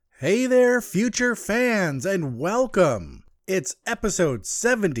Hey there, future fans, and welcome! It's episode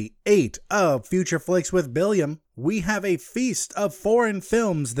 78 of Future Flicks with Billiam. We have a feast of foreign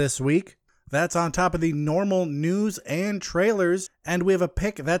films this week. That's on top of the normal news and trailers, and we have a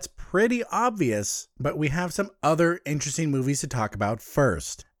pick that's pretty obvious, but we have some other interesting movies to talk about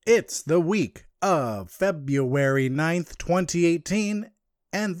first. It's the week of February 9th, 2018,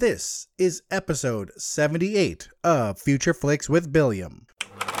 and this is episode 78 of Future Flicks with Billiam.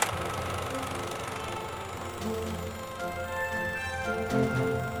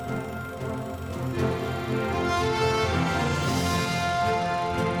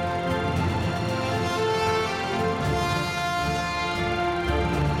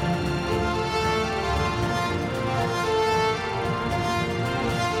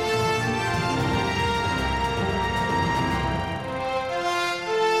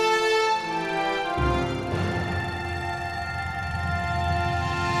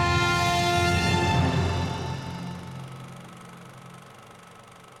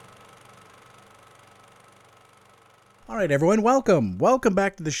 All right, everyone, welcome. Welcome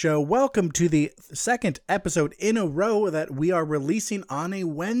back to the show. Welcome to the second episode in a row that we are releasing on a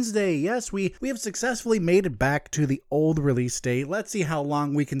Wednesday. Yes, we have successfully made it back to the old release date. Let's see how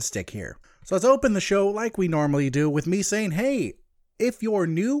long we can stick here. So let's open the show like we normally do with me saying, hey, if you're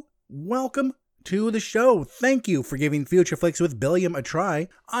new, welcome to the show. Thank you for giving Future Flicks with Billiam a try.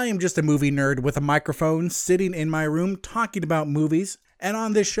 I am just a movie nerd with a microphone sitting in my room talking about movies. And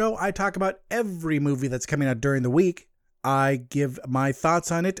on this show, I talk about every movie that's coming out during the week. I give my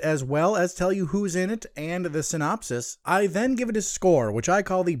thoughts on it as well as tell you who's in it and the synopsis. I then give it a score, which I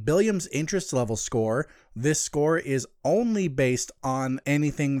call the Billiam's Interest Level score. This score is only based on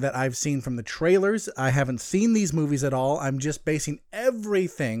anything that I've seen from the trailers. I haven't seen these movies at all. I'm just basing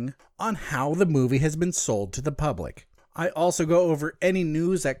everything on how the movie has been sold to the public. I also go over any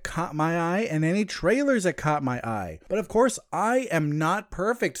news that caught my eye and any trailers that caught my eye. But of course, I am not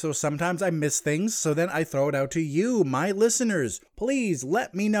perfect, so sometimes I miss things, so then I throw it out to you, my listeners. Please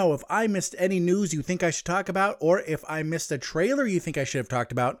let me know if I missed any news you think I should talk about, or if I missed a trailer you think I should have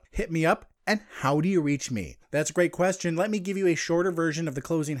talked about. Hit me up, and how do you reach me? That's a great question. Let me give you a shorter version of the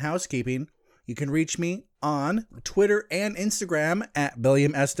closing housekeeping. You can reach me on Twitter and Instagram at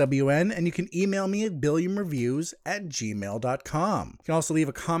BilliamSWN, and you can email me at BilliamReviews@gmail.com. You can also leave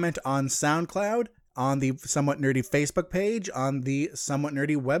a comment on SoundCloud, on the Somewhat Nerdy Facebook page, on the Somewhat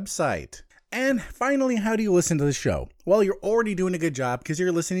Nerdy website. And finally, how do you listen to the show? Well, you're already doing a good job because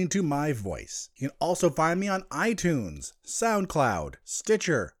you're listening to my voice. You can also find me on iTunes, SoundCloud,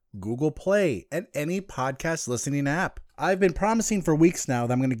 Stitcher, Google Play, and any podcast listening app. I've been promising for weeks now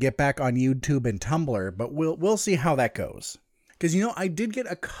that I'm going to get back on YouTube and Tumblr, but we'll see how that goes. Because, I did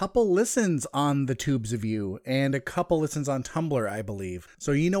get a couple listens on the Tubes of You and a couple listens on Tumblr, I believe.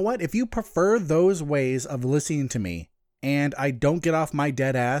 So you know what? If you prefer those ways of listening to me and I don't get off my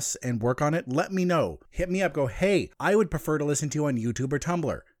dead ass and work on it, let me know. Hit me up. Go, hey, I would prefer to listen to you on YouTube or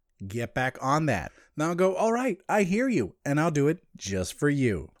Tumblr. Get back on that. Now I'll go, all right, I hear you, and I'll do it just for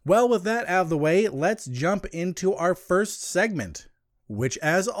you. Well, with that out of the way, let's jump into our first segment, which,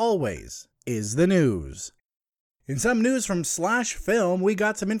 as always, is the news. In some news from Slash Film, we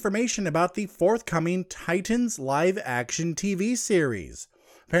got some information about the forthcoming Titans live-action TV series.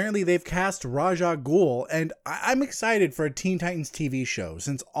 Apparently, they've cast Raja Ghul, and I'm excited for a Teen Titans TV show,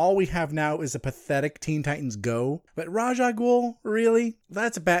 since all we have now is a pathetic Teen Titans Go. But Raja Ghul, really?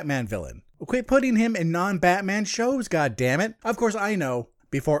 That's a Batman villain. Quit putting him in non-Batman shows, goddammit. Of course, I know.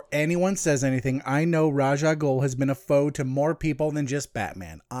 Before anyone says anything, I know Raja Ghul has been a foe to more people than just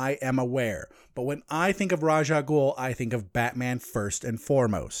Batman. I am aware. But when I think of Raja Ghul, I think of Batman first and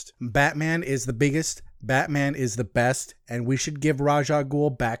foremost. Batman is the biggest, Batman is the best, and we should give Raja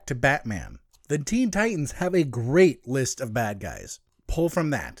Ghul back to Batman. The Teen Titans have a great list of bad guys. Pull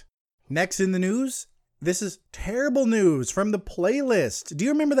from that. Next in the news, this is terrible news from the playlist. Do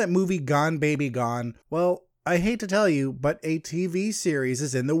you remember that movie Gone Baby Gone? Well, I hate to tell you, but a TV series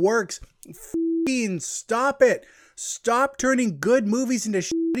is in the works. F***ing stop it. Stop turning good movies into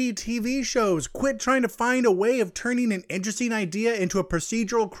shitty TV shows. Quit trying to find a way of turning an interesting idea into a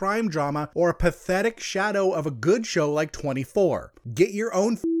procedural crime drama or a pathetic shadow of a good show like 24. Get your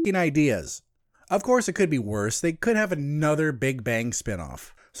own f***ing ideas. Of course, it could be worse. They could have another Big Bang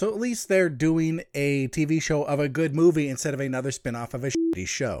spinoff. So at least they're doing a TV show of a good movie instead of another spinoff of a shitty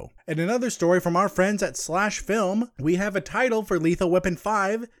show. And another story from our friends at Slash Film, we have a title for Lethal Weapon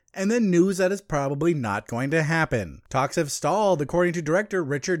 5, and then news that is probably not going to happen. Talks have stalled, according to director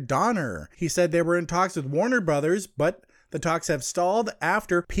Richard Donner. He said they were in talks with Warner Brothers, but the talks have stalled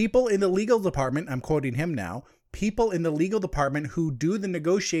after people in the legal department, I'm quoting him now, people in the legal department who do the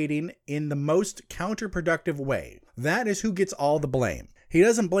negotiating in the most counterproductive way. That is who gets all the blame. He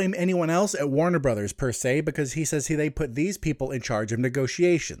doesn't blame anyone else at Warner Brothers per se because he says they put these people in charge of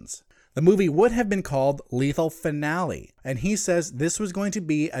negotiations. The movie would have been called Lethal Finale, and he says this was going to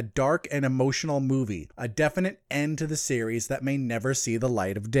be a dark and emotional movie, a definite end to the series that may never see the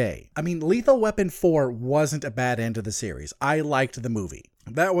light of day. I mean, Lethal Weapon 4 wasn't a bad end to the series. I liked the movie.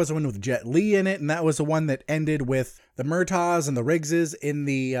 That was the one with Jet Li in it, and that was the one that ended with the Murtaughs and the Riggses in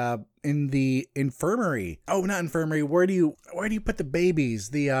the infirmary. Oh, not infirmary. Where do you put the babies?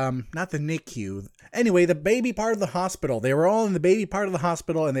 Not the NICU. Anyway, the baby part of the hospital. They were all in the baby part of the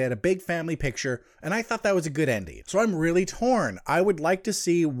hospital, and they had a big family picture, and I thought that was a good ending. So I'm really torn. I would like to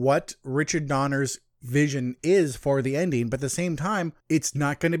see what Richard Donner's vision is for the ending, but at the same time, it's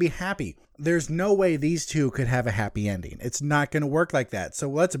not going to be happy. There's no way these two could have a happy ending. It's not going to work like that. So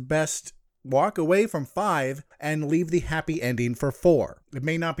let's best walk away from 5 and leave the happy ending for 4. It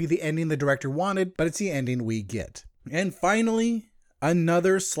may not be the ending the director wanted, but it's the ending we get. And finally,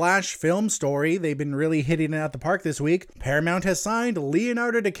 another slash film story. They've been really hitting it out the park this week. Paramount has signed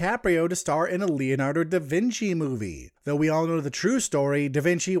Leonardo DiCaprio to star in a Leonardo da Vinci movie. Though we all know the true story, Da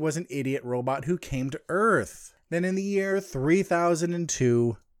Vinci was an idiot robot who came to Earth. Then in the year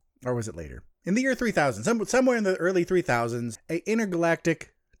 3002, or was it later? In the year 3000, somewhere in the early 3000s, an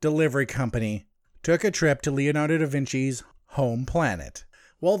intergalactic delivery company took a trip to Leonardo da Vinci's home planet.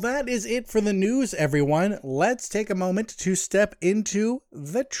 Well, that is it for the news, everyone. Let's take a moment to step into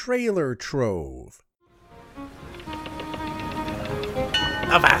the trailer trove.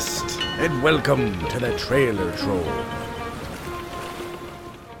 Avast, and welcome to the trailer trove.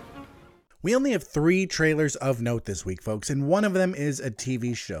 We only have 3 trailers of note this week, folks, and one of them is a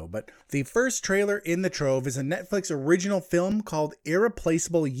TV show. But the first trailer in the trove is a Netflix original film called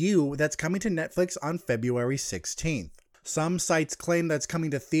Irreplaceable You that's coming to Netflix on February 16th. Some sites claim that's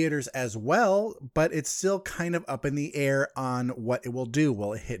coming to theaters as well, but it's still kind of up in the air on what it will do.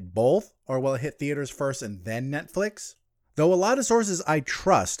 Will it hit both, or will it hit theaters first and then Netflix? Though a lot of sources I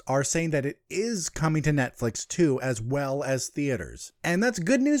trust are saying that it is coming to Netflix too, as well as theaters. And that's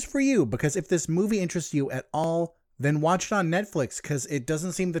good news for you, because if this movie interests you at all, then watch it on Netflix, because it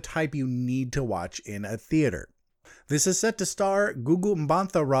doesn't seem the type you need to watch in a theater. This is set to star Gugu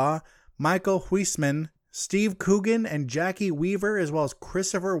Mbatha-Raw, Michael Huisman, Steve Coogan, and Jackie Weaver, as well as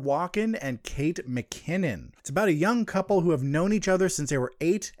Christopher Walken and Kate McKinnon. It's about a young couple who have known each other since they were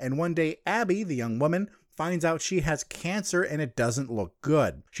 8, and one day Abby, the young woman, finds out she has cancer and it doesn't look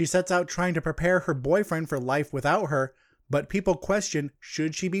good. She sets out trying to prepare her boyfriend for life without her, but people question,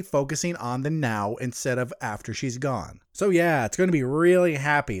 should she be focusing on the now instead of after she's gone? So yeah, it's going to be really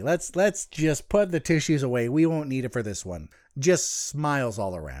happy. Let's just put the tissues away. We won't need it for this one. Just smiles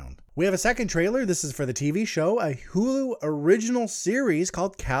all around. We have a second trailer. This is for the TV show, a Hulu original series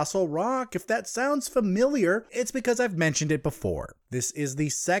called Castle Rock. If that sounds familiar, it's because I've mentioned it before. This is the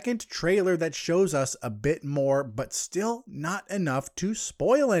second trailer that shows us a bit more, but still not enough to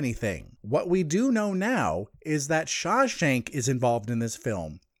spoil anything. What we do know now is that Shawshank is involved in this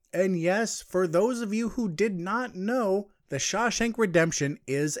film. And yes, for those of you who did not know, The Shawshank Redemption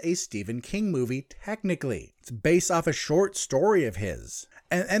is a Stephen King movie, technically. It's based off a short story of his.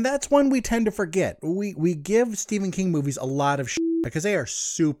 And that's one we tend to forget. We give Stephen King movies a lot of shit because they are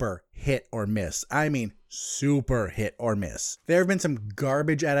super hit or miss. I mean, super hit or miss. There have been some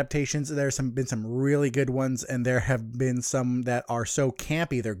garbage adaptations. There's been some really good ones, and there have been some that are so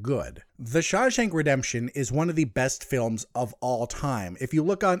campy they're good. The Shawshank Redemption is one of the best films of all time. If you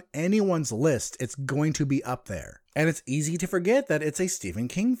look on anyone's list, it's going to be up there. And it's easy to forget that it's a Stephen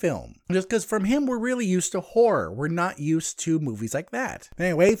King film. Just because from him, we're really used to horror. We're not used to movies like that.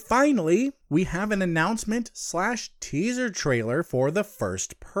 Anyway, finally, we have an announcement/teaser trailer for The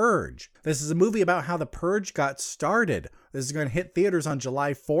First Purge. This is a movie about how the Purge got started. This is going to hit theaters on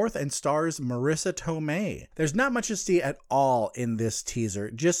July 4th and stars Marissa Tomei. There's not much to see at all in this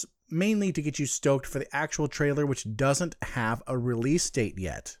teaser, just mainly to get you stoked for the actual trailer, which doesn't have a release date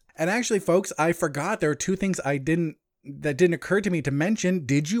yet. And actually, folks, I forgot there are 2 things that didn't occur to me to mention.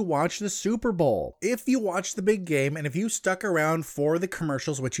 Did you watch the Super Bowl? If you watched the big game and if you stuck around for the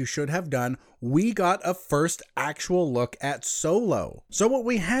commercials, which you should have done, we got a first actual look at Solo. So what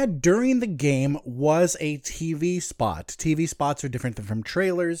we had during the game was a TV spot. TV spots are different than from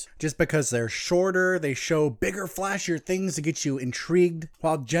trailers. Just because they're shorter, they show bigger, flashier things to get you intrigued,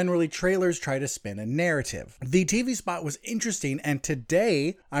 while generally trailers try to spin a narrative. The TV spot was interesting, and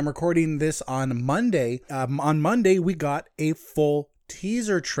today, I'm recording this on Monday. On Monday, we got a full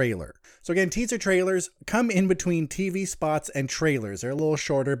teaser trailer. So again, teaser trailers come in between TV spots and trailers. They're a little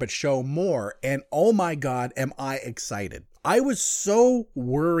shorter, but show more. And oh my God, am I excited. I was so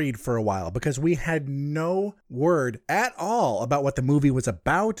worried for a while because we had no word at all about what the movie was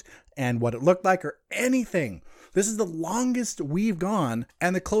about and what it looked like or anything. This is the longest we've gone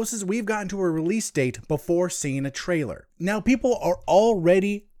and the closest we've gotten to a release date before seeing a trailer. Now, people are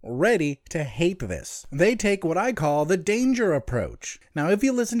already ready to hate this. They take what I call the danger approach. Now, if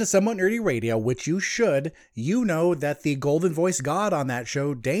you listen to Somewhat Nerdy Radio, which you should, you know that the golden voice god on that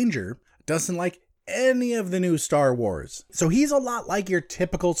show, Danger, doesn't like any of the new Star Wars. So he's a lot like your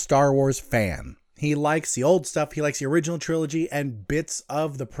typical Star Wars fan. He likes the old stuff, he likes the original trilogy and bits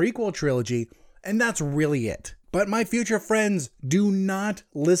of the prequel trilogy, and that's really it. But my future friends, do not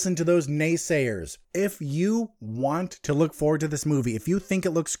listen to those naysayers. If you want to look forward to this movie, if you think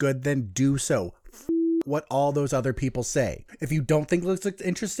it looks good, then do so. What all those other people say. If you don't think it looks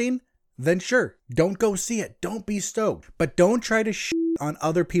interesting, then sure, don't go see it. Don't be stoked. But don't try to on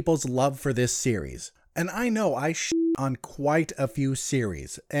other people's love for this series. And I know I on quite a few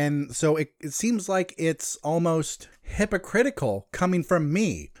series. And so it seems like it's almost hypocritical coming from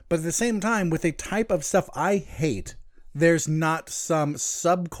me. But at the same time, with a type of stuff I hate, there's not some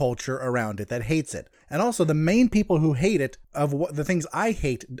subculture around it that hates it. And also the main people who hate it, of what the things I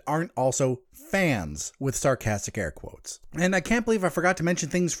hate, aren't also fans, with sarcastic air quotes. And I can't believe I forgot to mention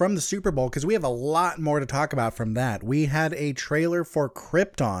things from the Super Bowl, because we have a lot more to talk about from that. We had a trailer for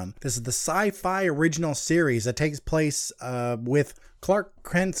Krypton. This is the sci-fi original series that takes place with Clark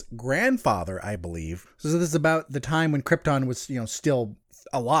Kent's grandfather, I believe. So this is about the time when Krypton was, still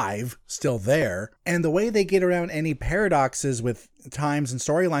alive, still there. And the way they get around any paradoxes with times and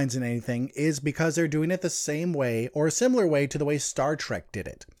storylines and anything is because they're doing it the same way or a similar way to the way Star Trek did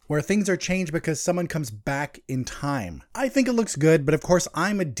it, where things are changed because someone comes back in time. I think it looks good, but of course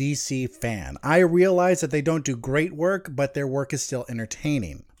I'm a DC fan. I realize that they don't do great work, but their work is still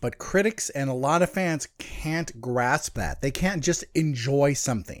entertaining. But critics and a lot of fans can't grasp that. They can't just enjoy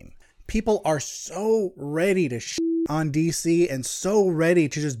something. People are so ready to on DC and so ready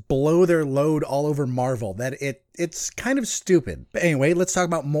to just blow their load all over Marvel that it's kind of stupid. But anyway, let's talk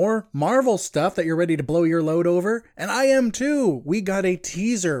about more Marvel stuff that you're ready to blow your load over. And I am too. We got a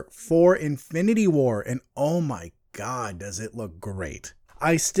teaser for Infinity War, and oh my God, does it look great.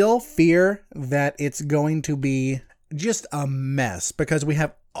 I still fear that it's going to be just a mess because we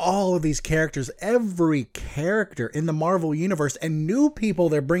have all of these characters, every character in the Marvel universe, and new people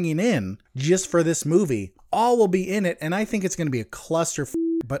they're bringing in just for this movie. All will be in it, and I think it's going to be a cluster,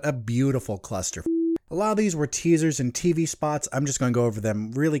 but a beautiful cluster. A lot of these were teasers and TV spots. I'm just going to go over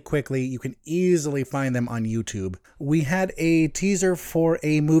them really quickly. You can easily find them on YouTube. We had a teaser for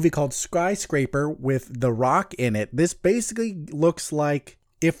a movie called Skyscraper with The Rock in it. This basically looks like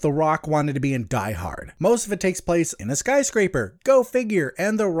if The Rock wanted to be in Die Hard. Most of it takes place in a skyscraper. Go figure.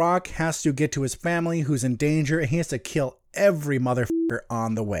 And The Rock has to get to his family who's in danger, and he has to kill every motherfucker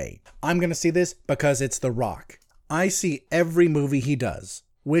on the way. I'm going to see this because it's The Rock. I see every movie he does,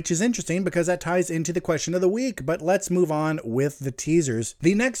 which is interesting because that ties into the question of the week. But let's move on with the teasers.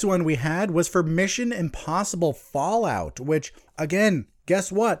 The next one we had was for Mission Impossible Fallout, which, again,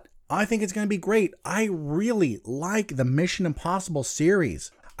 guess what? I think it's going to be great. I really like the Mission Impossible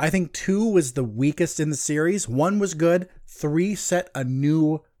series. I think 2 was the weakest in the series. 1 was good. 3 set a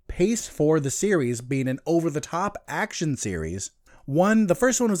new pace for the series, being an over-the-top action series. The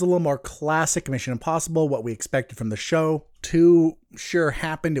first one was a little more classic Mission Impossible, what we expected from the show. 2 sure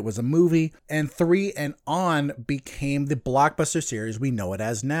happened, it was a movie. And 3 and on became the blockbuster series we know it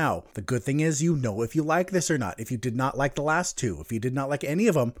as now. The good thing is you know if you like this or not. If you did not like the last 2, if you did not like any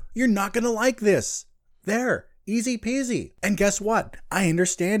of them, you're not going to like this. There, easy peasy. And guess what? I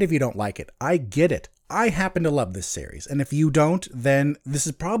understand if you don't like it. I get it. I happen to love this series. And if you don't, then this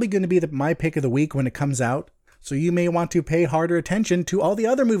is probably going to be my pick of the week when it comes out. So you may want to pay harder attention to all the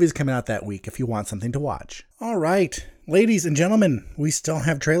other movies coming out that week if you want something to watch. All right, ladies and gentlemen, we still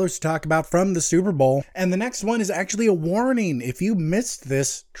have trailers to talk about from the Super Bowl. And the next one is actually a warning. If you missed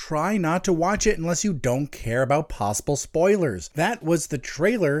this, try not to watch it unless you don't care about possible spoilers. That was the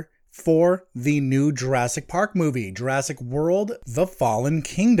trailer for the new Jurassic Park movie, Jurassic World: The Fallen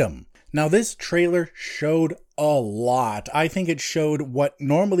Kingdom. Now, this trailer showed a lot. I think it showed what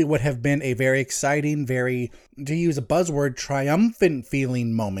normally would have been a very exciting, very, to use a buzzword, triumphant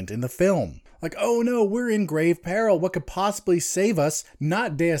feeling moment in the film. Like, oh no, we're in grave peril. What could possibly save us?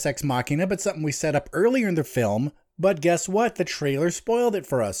 Not Deus Ex Machina, but something we set up earlier in the film. But guess what? The trailer spoiled it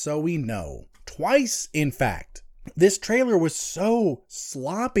for us, so we know. Twice, in fact. This trailer was so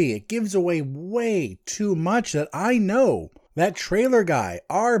sloppy. It gives away way too much that I know That trailer guy,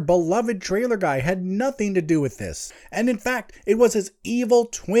 our beloved trailer guy, had nothing to do with this. And in fact, it was his evil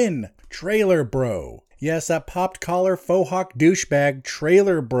twin, Trailer Bro. Yes, that popped collar faux hawk douchebag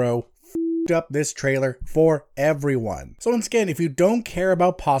Trailer Bro f***ed up this trailer for everyone. So once again, if you don't care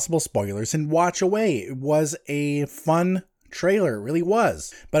about possible spoilers, then watch away. It was a fun trailer, it really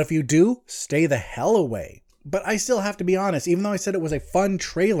was. But if you do, stay the hell away. But I still have to be honest, even though I said it was a fun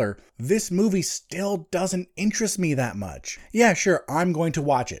trailer, this movie still doesn't interest me that much. Yeah, sure, I'm going to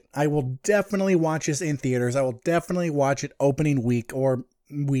watch it. I will definitely watch this in theaters. I will definitely watch it opening week or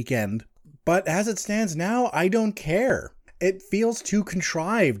weekend. But as it stands now, I don't care. It feels too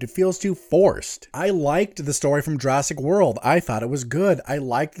contrived. It feels too forced. I liked the story from Jurassic World. I thought it was good. I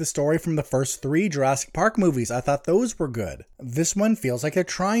liked the story from the first 3 Jurassic Park movies. I thought those were good. This one feels like they're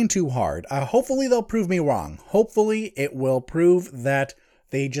trying too hard. Hopefully they'll prove me wrong. Hopefully it will prove that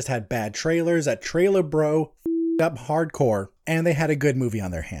they just had bad trailers, that Trailer Bro f***ed up hardcore, and they had a good movie on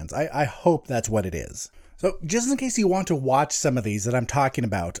their hands. I hope that's what it is. So just in case you want to watch some of these that I'm talking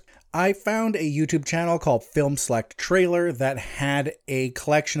about, I found a YouTube channel called Film Select Trailer that had a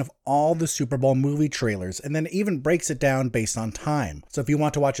collection of all the Super Bowl movie trailers, and then it even breaks it down based on time. So if you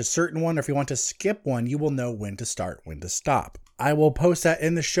want to watch a certain one, or if you want to skip one, you will know when to start, when to stop. I will post that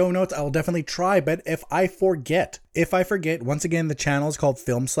in the show notes. I will definitely try, but if I forget, once again, the channel is called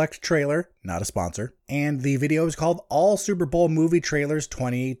Film Select Trailer, not a sponsor, and the video is called All Super Bowl Movie Trailers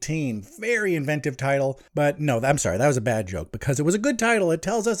 2018. Very inventive title, but no, I'm sorry, that was a bad joke, because it was a good title. It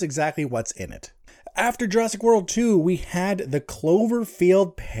tells us exactly what's in it. After Jurassic World 2, we had the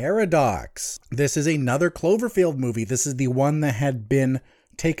Cloverfield Paradox. This is another Cloverfield movie. This is the one that had been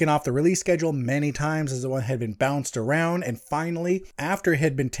taken off the release schedule many times, as the one had been bounced around, and finally, after it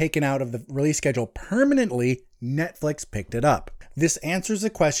had been taken out of the release schedule permanently, Netflix picked it up. This answers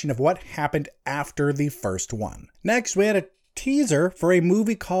the question of what happened after the first one. Next, we had a teaser for a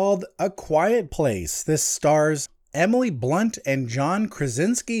movie called A Quiet Place. This stars Emily Blunt and John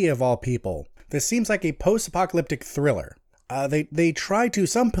Krasinski, of all people. This seems like a post-apocalyptic thriller.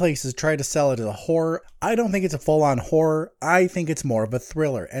 Some places try to sell it as a horror. I don't think it's a full-on horror. I think it's more of a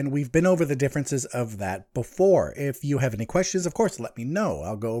thriller, and we've been over the differences of that before. If you have any questions, of course, let me know.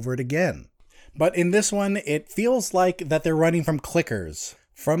 I'll go over it again. But in this one, it feels like that they're running from clickers.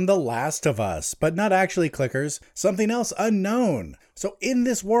 From The Last of Us, but not actually clickers, something else unknown. So in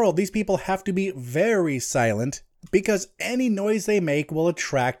this world, these people have to be very silent, because any noise they make will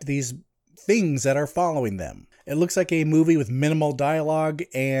attract these things that are following them. It looks like a movie with minimal dialogue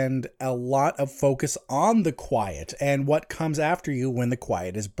and a lot of focus on the quiet and what comes after you when the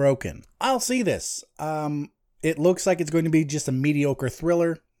quiet is broken. I'll see this. It looks like it's going to be just a mediocre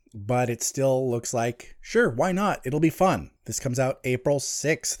thriller, but it still looks like, sure, why not? It'll be fun. This comes out April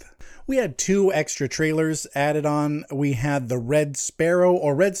 6th. We had 2 extra trailers added on. We had The Red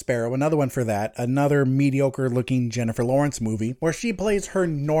Sparrow, another one for that, another mediocre looking Jennifer Lawrence movie, where she plays her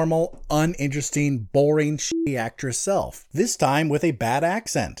normal, uninteresting, boring, shitty actress self. This time with a bad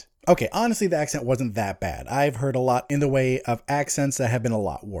accent. Okay, honestly, the accent wasn't that bad. I've heard a lot in the way of accents that have been a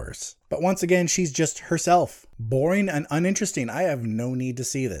lot worse. But once again, she's just herself. Boring and uninteresting. I have no need to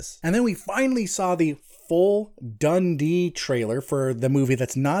see this. And then we finally saw the full Dundee trailer for the movie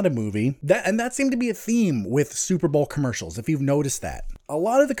that's not a movie. That seemed to be a theme with Super Bowl commercials, if you've noticed that. A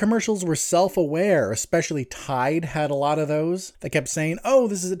lot of the commercials were self-aware, especially Tide had a lot of those. They kept saying, oh,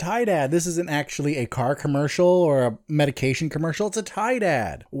 this is a Tide ad. This isn't actually a car commercial or a medication commercial. It's a Tide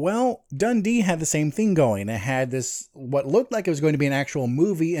ad. Well, Dundee had the same thing going. It had this, what looked like it was going to be an actual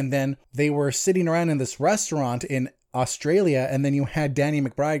movie, and then they were sitting around in this restaurant in Australia, and then you had Danny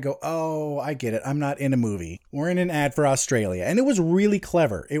McBride go, oh, I get it. I'm not in a movie. We're in an ad for Australia. And it was really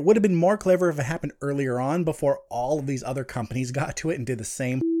clever. It would have been more clever if it happened earlier on before all of these other companies got to it and did the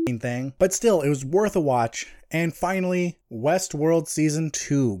same thing. But still, it was worth a watch. And finally, Westworld Season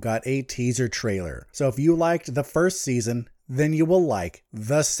 2 got a teaser trailer. So if you liked the first season, then you will like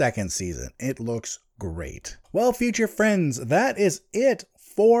the second season. It looks great. Well, future friends, that is it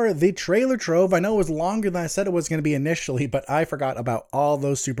for the trailer trove. I know it was longer than I said it was going to be initially, but I forgot about all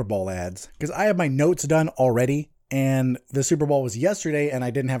those Super Bowl ads because I have my notes done already, and the Super Bowl was yesterday and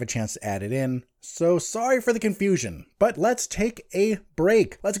I didn't have a chance to add it in. So sorry for the confusion, but let's take a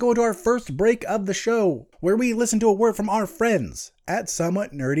break. Let's go into our first break of the show where we listen to a word from our friends at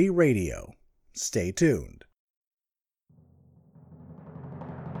Somewhat Nerdy Radio. Stay tuned.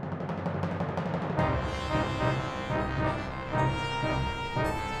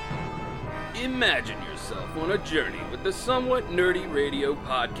 Imagine yourself on a journey with the Somewhat Nerdy Radio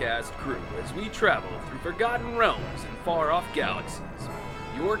podcast crew as we travel through forgotten realms and far-off galaxies.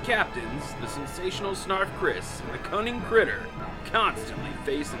 your captains, the sensational Snarf Chris and the cunning Critter, constantly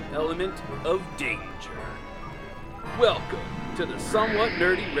face an element of danger. Welcome to the Somewhat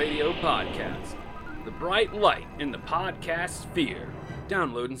Nerdy Radio Podcast, the bright light in the podcast sphere.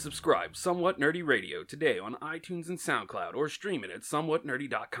 Download and subscribe Somewhat Nerdy Radio today on iTunes and SoundCloud, or stream it at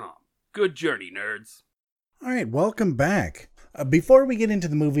somewhatnerdy.com. Good journey, nerds. All right, welcome back. Before we get into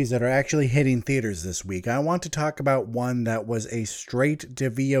the movies that are actually hitting theaters this week, I want to talk about one that was a straight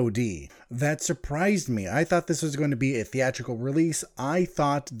to VOD. That surprised me. I thought this was going to be a theatrical release. I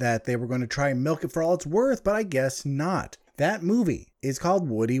thought that they were going to try and milk it for all it's worth, but I guess not. That movie is called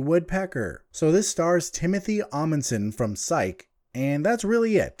Woody Woodpecker. So this stars Timothy Omundson from Psych. And that's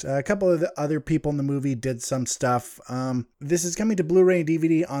really it. A couple of the other people in the movie did some stuff. This is coming to Blu-ray and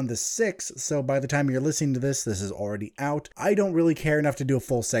DVD on the 6th, so by the time you're listening to this, this is already out. I don't really care enough to do a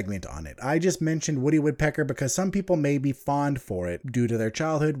full segment on it. I just mentioned Woody Woodpecker because some people may be fond for it due to their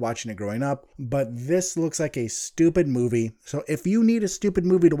childhood, watching it growing up, but this looks like a stupid movie. So if you need a stupid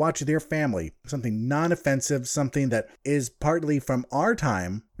movie to watch with your family, something non-offensive, something that is partly from our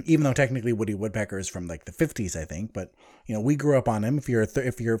time, even though technically Woody Woodpecker is from like the 50s, I think, but you know, we grew up on him if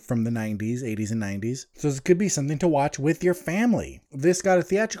you're from the 90s, 80s and 90s. So this could be something to watch with your family. This got a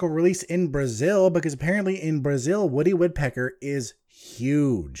theatrical release in Brazil because apparently in Brazil, Woody Woodpecker is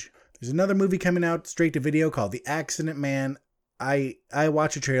huge. There's another movie coming out straight to video called The Accident Man. I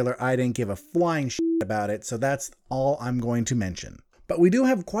watched a trailer. I didn't give a flying shit about it, so that's all I'm going to mention. But we do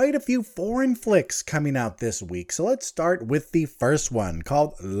have quite a few foreign flicks coming out this week, so let's start with the first one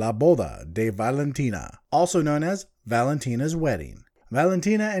called La Boda de Valentina, also known as Valentina's Wedding.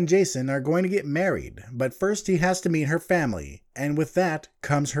 Valentina and Jason are going to get married, but first he has to meet her family, and with that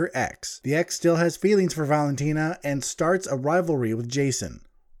comes her ex. The ex still has feelings for Valentina and starts a rivalry with Jason.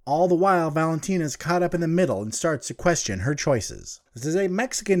 All the while, Valentina's caught up in the middle and starts to question her choices. This is a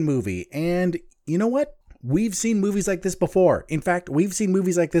Mexican movie, and you know what? We've seen movies like this before. In fact, we've seen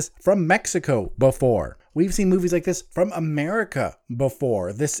movies like this from Mexico before. We've seen movies like this from America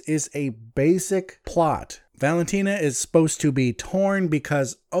before. This is a basic plot. Valentina is supposed to be torn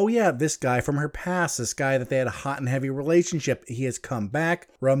because, oh yeah, this guy from her past, this guy that they had a hot and heavy relationship, he has come back,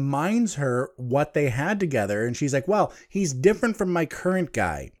 reminds her what they had together, and she's like, well, he's different from my current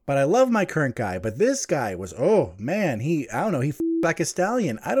guy, but I love my current guy, but this guy was, oh man, he like a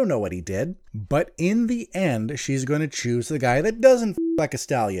stallion. I don't know what he did. But in the end, she's going to choose the guy that doesn't like a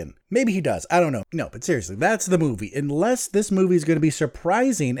stallion. Maybe he does. I don't know. No, but seriously, that's the movie. Unless this movie is going to be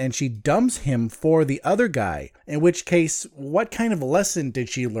surprising and she dumps him for the other guy, in which case, what kind of lesson did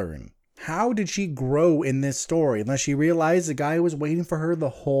she learn? How did she grow in this story unless she realized the guy was waiting for her the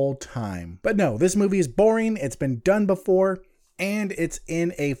whole time? But no, this movie is boring. It's been done before, and it's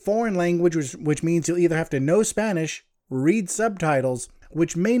in a foreign language, which means you'll either have to know Spanish, read subtitles,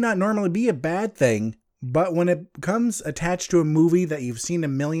 which may not normally be a bad thing, but when it comes attached to a movie that you've seen a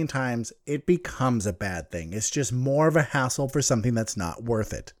million times, it becomes a bad thing. It's just more of a hassle for something that's not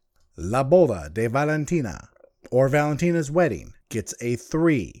worth it. La Boda de Valentina, or Valentina's Wedding, gets a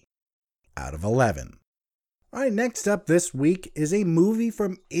 3 out of 11. All right, next up this week is a movie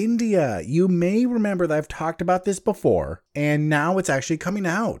from India. You may remember that I've talked about this before, and now it's actually coming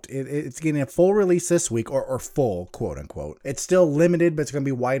out. It's getting a full release this week, or full, quote unquote. It's still limited, but it's going to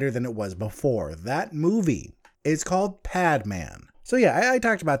be wider than it was before. That movie is called Padman. So yeah, I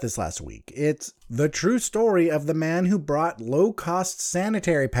talked about this last week. It's the true story of the man who brought low-cost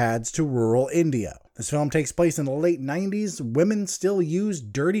sanitary pads to rural India. This film takes place in the late 90s. Women still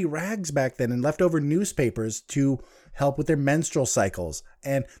used dirty rags back then and leftover newspapers to help with their menstrual cycles.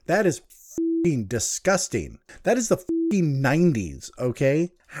 And that is f***ing disgusting. That is the f***ing 90s,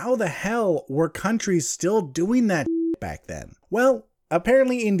 okay? How the hell were countries still doing that back then? Well,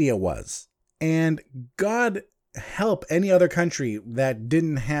 apparently India was. And God help any other country that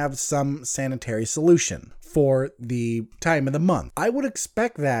didn't have some sanitary solution for the time of the month. I would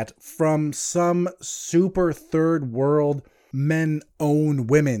expect that from some super third world men own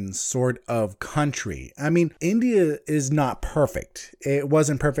women sort of country. I mean, India is not perfect. It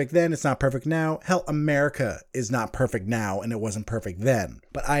wasn't perfect then. It's not perfect now. Hell, America is not perfect now, and it wasn't perfect then.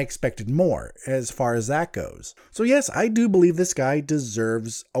 But I expected more as far as that goes. So yes, I do believe this guy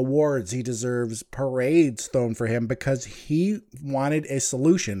deserves awards. He deserves parades thrown for him because he wanted a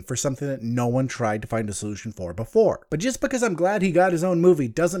solution for something that no one tried to find a solution for before. But just because I'm glad he got his own movie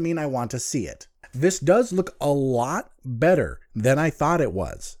doesn't mean I want to see it. This does look a lot better than I thought it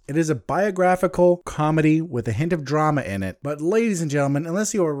was. It is a biographical comedy with a hint of drama in it, but ladies and gentlemen,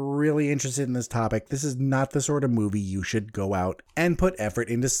 unless you are really interested in this topic, this is not the sort of movie you should go out and put effort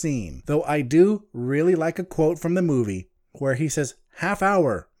into seeing. Though I do really like a quote from the movie where he says, half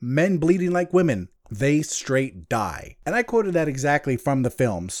hour, men bleeding like women, they straight die. And I quoted that exactly from the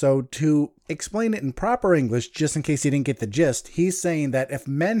film. So to explain it in proper English, just in case you didn't get the gist, he's saying that if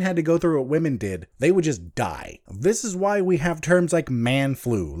men had to go through what women did, they would just die. This is why we have terms like man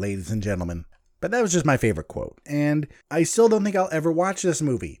flu, ladies and gentlemen. But that was just my favorite quote. And I still don't think I'll ever watch this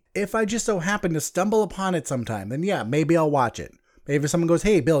movie. If I just so happen to stumble upon it sometime, then yeah, maybe I'll watch it. Maybe if someone goes,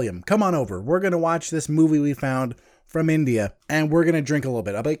 hey, Billiam, come on over. We're going to watch this movie we found from India, and we're going to drink a little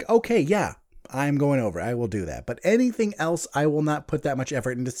bit. I'll be like, okay, yeah. I'm going over. I will do that. But anything else, I will not put that much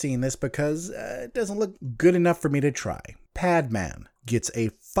effort into seeing this because it doesn't look good enough for me to try. Padman gets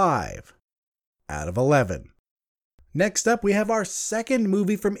a 5 out of 11. Next up, we have our second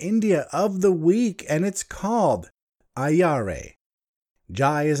movie from India of the week, and it's called Ayare.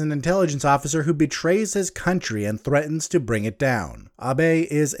 Jai is an intelligence officer who betrays his country and threatens to bring it down. Abe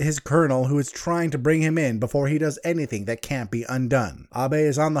is his colonel who is trying to bring him in before he does anything that can't be undone. Abe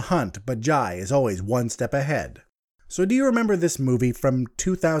is on the hunt, but Jai is always one step ahead. So do you remember this movie from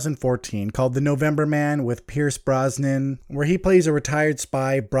 2014 called The November Man with Pierce Brosnan, where he plays a retired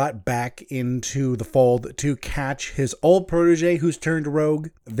spy brought back into the fold to catch his old protege who's turned rogue?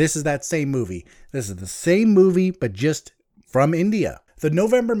 This is that same movie. This is the same movie, but just from India. The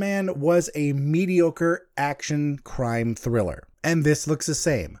November Man was a mediocre action crime thriller, and this looks the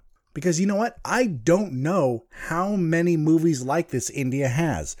same. Because you know what? I don't know how many movies like this India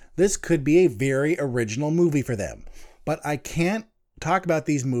has. This could be a very original movie for them. But I can't talk about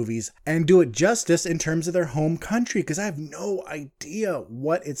these movies and do it justice in terms of their home country, because I have no idea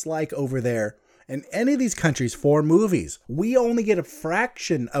what it's like over there in any of these countries for movies. We only get a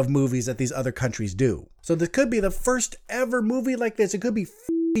fraction of movies that these other countries do. So this could be the first ever movie like this. It could be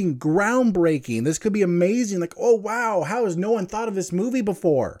f***ing groundbreaking. This could be amazing. Like, oh wow, how has no one thought of this movie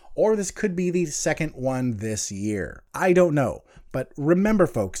before? Or this could be the second one this year. I don't know. But remember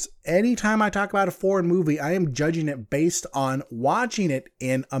folks, anytime I talk about a foreign movie, I am judging it based on watching it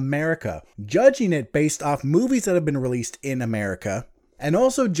in America. Judging it based off movies that have been released in America. And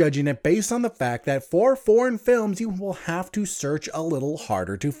also judging it based on the fact that for foreign films, you will have to search a little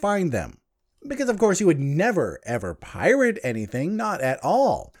harder to find them. Because of course you would never ever pirate anything, not at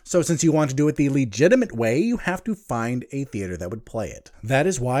all. So since you want to do it the legitimate way, you have to find a theater that would play it. That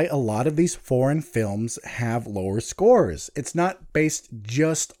is why a lot of these foreign films have lower scores. It's not based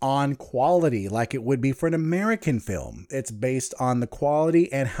just on quality like it would be for an American film. It's based on the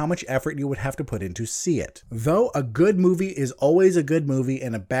quality and how much effort you would have to put in to see it. Though a good movie is always a good movie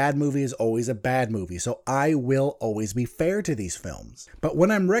and a bad movie is always a bad movie, so I will always be fair to these films. But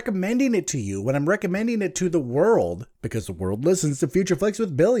when I'm recommending it to you, when I'm recommending it to the world, because the world listens to Future Flicks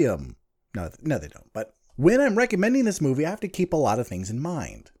with Billiam. No, they don't. But when I'm recommending this movie, I have to keep a lot of things in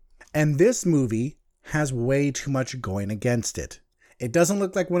mind. And this movie has way too much going against it. It doesn't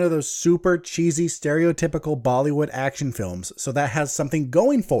look like one of those super cheesy, stereotypical Bollywood action films, so that has something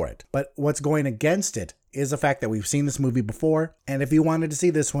going for it. But what's going against it is the fact that we've seen this movie before, and if you wanted to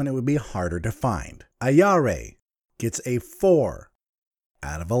see this one, it would be harder to find. Ayare gets a 4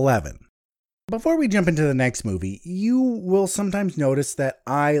 out of 11. Before we jump into the next movie, you will sometimes notice that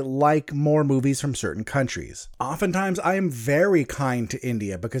I like more movies from certain countries. Oftentimes, I am very kind to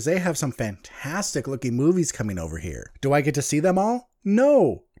India because they have some fantastic looking movies coming over here. Do I get to see them all?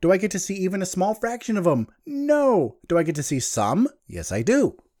 No. Do I get to see even a small fraction of them? No. Do I get to see some? Yes, I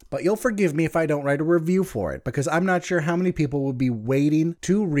do. But you'll forgive me if I don't write a review for it, because I'm not sure how many people will be waiting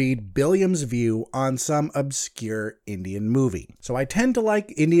to read Billiam's view on some obscure Indian movie. So I tend to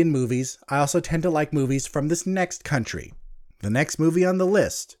like Indian movies. I also tend to like movies from this next country. The next movie on the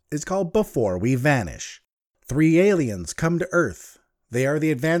list is called Before We Vanish. 3 aliens come to Earth. They are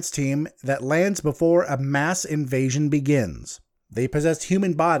the advanced team that lands before a mass invasion begins. They possess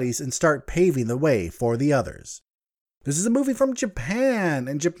human bodies and start paving the way for the others. This is a movie from Japan,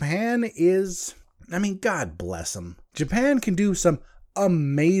 and Japan is, God bless them. Japan can do some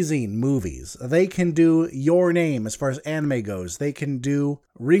amazing movies. They can do Your Name as far as anime goes. They can do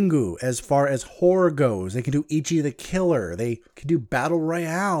Ringu as far as horror goes. They can do Ichi the Killer. They can do Battle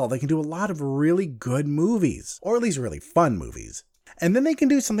Royale. They can do a lot of really good movies, or at least really fun movies. And then they can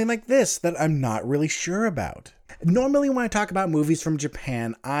do something like this that I'm not really sure about. Normally when I talk about movies from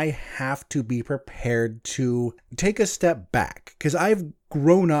Japan, I have to be prepared to take a step back because I've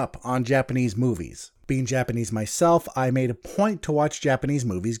grown up on Japanese movies. Being Japanese myself, I made a point to watch Japanese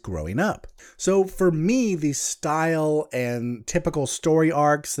movies growing up. So for me, the style and typical story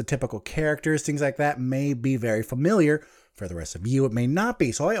arcs, the typical characters, things like that may be very familiar For the rest of you, it may not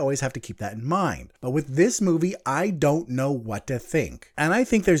be, so I always have to keep that in mind. But with this movie, I don't know what to think. And I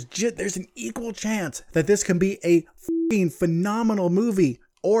think there's an equal chance that this can be a f***ing phenomenal movie,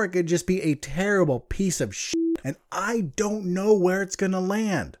 or it could just be a terrible piece of shit. And I don't know where it's gonna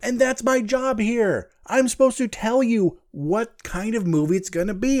land. And that's my job here. I'm supposed to tell you what kind of movie it's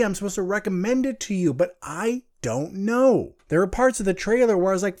gonna be. I'm supposed to recommend it to you, but I don't know. There are parts of the trailer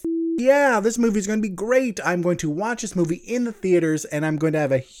where I was like, yeah, this movie's going to be great. I'm going to watch this movie in the theaters and I'm going to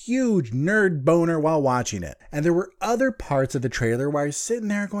have a huge nerd boner while watching it. And there were other parts of the trailer where I was sitting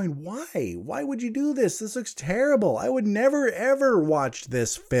there going, why? Why would you do this? This looks terrible. I would never ever watch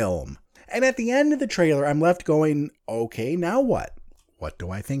this film. And at the end of the trailer, I'm left going, okay, now what? What do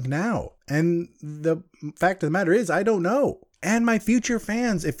I think now? And the fact of the matter is, I don't know. And my future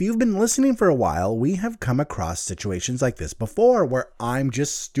fans, if you've been listening for a while, we have come across situations like this before where I'm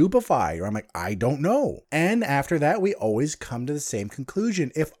just stupefied or I'm like, I don't know. And after that, we always come to the same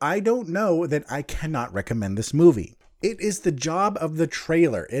conclusion. If I don't know, then I cannot recommend this movie. It is the job of the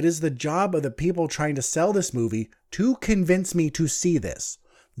trailer. It is the job of the people trying to sell this movie to convince me to see this.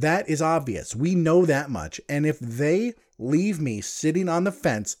 That is obvious. We know that much. And if they leave me sitting on the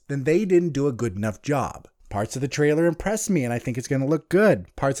fence, then they didn't do a good enough job. Parts of the trailer impressed me and I think it's going to look good.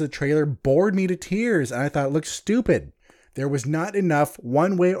 Parts of the trailer bored me to tears and I thought it looked stupid. There was not enough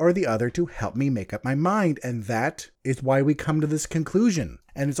one way or the other to help me make up my mind, and that is why we come to this conclusion.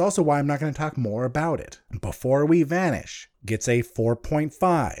 And it's also why I'm not going to talk more about it. Before We Vanish gets a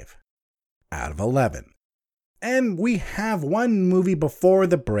 4.5 out of 11. And we have one movie before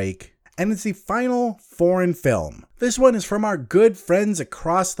the break, and it's the final foreign film. This one is from our good friends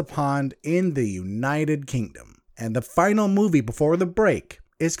across the pond in the United Kingdom. And the final movie before the break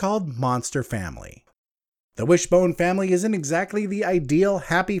is called Monster Family. The Wishbone family isn't exactly the ideal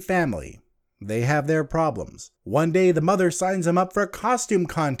happy family. They have their problems. One day the mother signs them up for a costume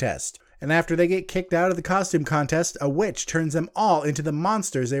contest. And after they get kicked out of the costume contest, a witch turns them all into the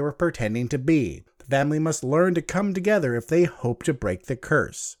monsters they were pretending to be. The family must learn to come together if they hope to break the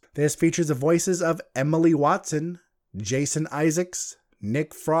curse. This features the voices of Emily Watson, Jason Isaacs,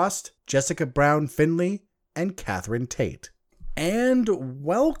 Nick Frost, Jessica Brown Finley, and Catherine Tate. And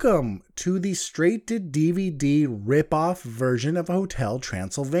welcome to the straight-to-DVD rip-off version of Hotel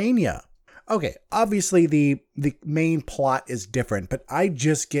Transylvania. Okay, obviously the main plot is different, but I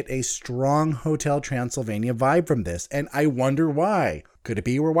just get a strong Hotel Transylvania vibe from this, and I wonder why. Could it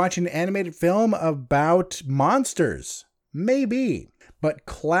be we're watching an animated film about monsters? Maybe. But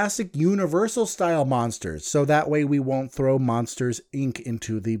classic Universal-style monsters, so that way we won't throw Monsters, Inc.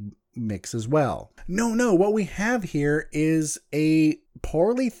 into the mix as well. No, what we have here is a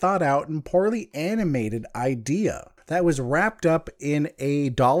poorly thought out and poorly animated idea that was wrapped up in a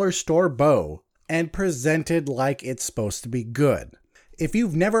dollar store bow and presented like it's supposed to be good. If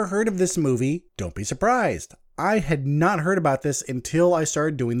you've never heard of this movie, don't be surprised. I had not heard about this until I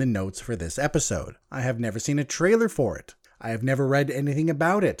started doing the notes for this episode. I have never seen a trailer for it. I have never read anything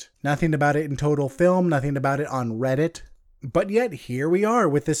about it. Nothing about it in Total Film, nothing about it on Reddit. But yet, here we are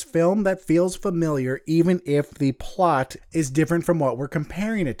with this film that feels familiar, even if the plot is different from what we're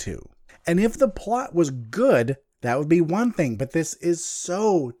comparing it to. And if the plot was good, that would be one thing, but this is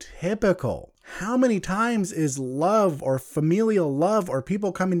so typical. How many times is love or familial love or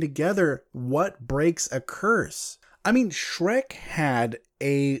people coming together what breaks a curse? I mean, Shrek had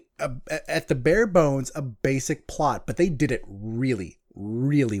at the bare bones, a basic plot, but they did it really,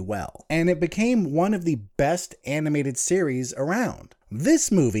 really well. And it became one of the best animated series around.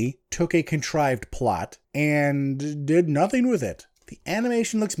 This movie took a contrived plot and did nothing with it. The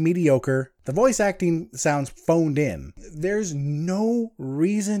animation looks mediocre. The voice acting sounds phoned in. There's no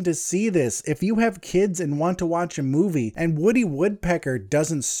reason to see this. If you have kids and want to watch a movie and Woody Woodpecker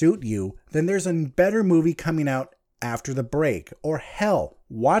doesn't suit you, then there's a better movie coming out after the break. Or hell,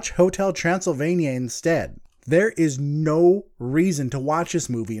 watch Hotel Transylvania instead. There is no reason to watch this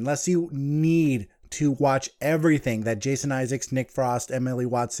movie unless you need to watch everything that Jason Isaacs, Nick Frost, Emily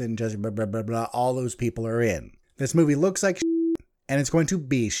Watson, just blah, blah, blah, blah, all those people are in. This movie looks like and it's going to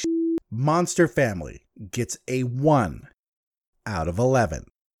be Monster Family gets a 1 out of 11.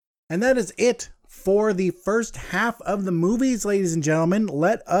 And that is it for the first half of the movies, ladies and gentlemen.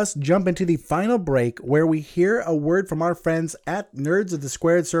 Let us jump into the final break where we hear a word from our friends at Nerds of the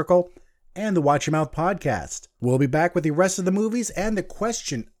Squared Circle and the Watch Your Mouth podcast. We'll be back with the rest of the movies and the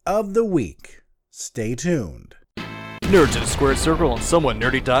question of the week. Stay tuned. Nerds of the Squared Circle on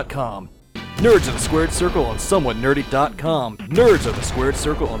SomewhatNerdy.com. Nerds of the Squared Circle on SomewhatNerdy.com. Nerds of the Squared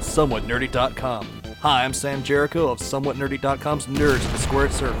Circle on SomewhatNerdy.com. Hi, I'm Sam Jericho of SomewhatNerdy.com's Nerds of the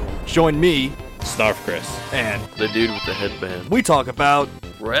Squared Circle. Join me Snarf Chris. And The dude with the headband. we talk about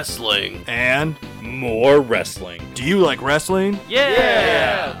Wrestling. and More wrestling. do you like wrestling?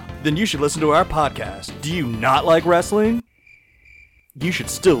 Yeah! Then you should listen to our podcast. Do you not like wrestling? You should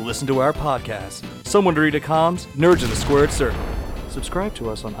still listen to our podcast. SomeoneToRead.com's Nerds of the Squared Circle. Subscribe to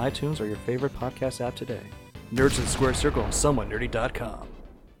us on iTunes or your favorite podcast app today. Nerds of the Squared Circle on SomeoneNerdy.com.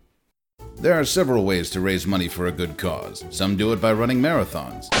 There are several ways to raise money for a good cause. Some do it by running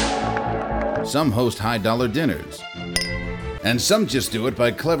marathons. Some host high-dollar dinners. And some just do it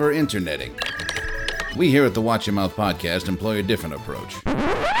by clever interneting. We here at the Watch Your Mouth podcast employ a different approach.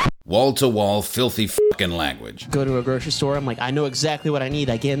 Wall-to-wall, filthy fucking language. Go to a grocery store, I'm like, I know exactly what I need.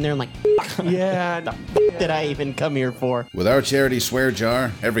 I get in there, I'm like, yeah, the did I even come here for? With our charity swear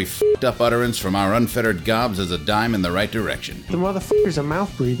jar, every fucked up utterance from our unfettered gobs is a dime in the right direction. The motherfucker's a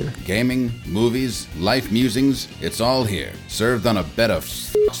mouth breather. Gaming, movies, life musings, it's all here. Served on a bed of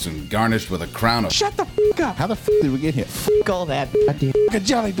fucks and garnished with a crown of Shut the fuck up. How the f*** did we get here? Fuck all that goddamn A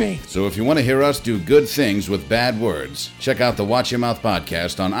jelly bean. So if you want to hear us do good things with bad words, check out the Watch Your Mouth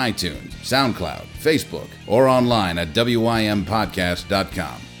podcast on iTunes, SoundCloud, Facebook, or online at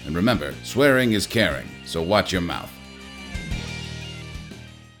wympodcast.com. And remember, swearing is caring, so watch your mouth.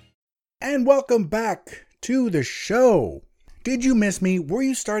 And welcome back to the show. Did you miss me? Were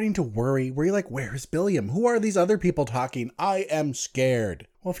you starting to worry? Were you like, where's Billiam? Who are these other people talking? I am scared.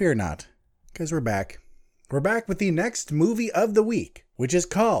 Well, fear not, because we're back. We're back with the next movie of the week, which is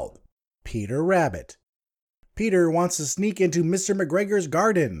called Peter Rabbit. Peter wants to sneak into Mr. McGregor's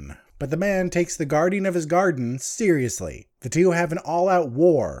garden, but the man takes the guarding of his garden seriously. The two have an all-out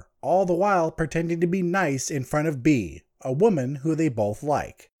war, all the while pretending to be nice in front of Bee, a woman who they both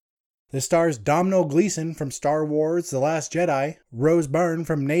like. This stars Domhnall Gleeson from Star Wars The Last Jedi, Rose Byrne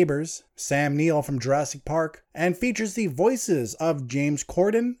from Neighbors, Sam Neill from Jurassic Park, and features the voices of James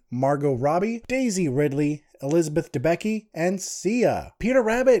Corden, Margot Robbie, Daisy Ridley, Elizabeth Debicki, and Sia. Peter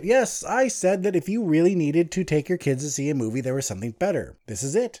Rabbit, yes, I said that if you really needed to take your kids to see a movie, there was something better. This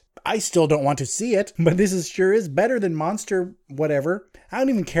is it. I still don't want to see it, but this sure is better than Monster whatever. I don't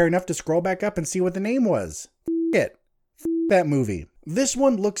even care enough to scroll back up and see what the name was. F that movie. This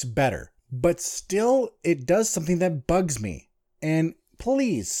one looks better, but still it does something that bugs me. And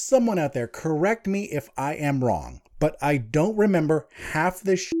please, someone out there, correct me if I am wrong, but I don't remember half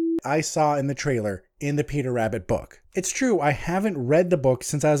the shit I saw in the trailer in the Peter Rabbit book. It's true, I haven't read the book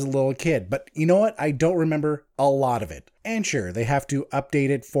since I was a little kid, but you know what? I don't remember a lot of it. And sure, they have to update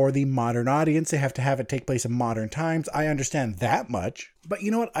it for the modern audience. They have to have it take place in modern times. I understand that much. But you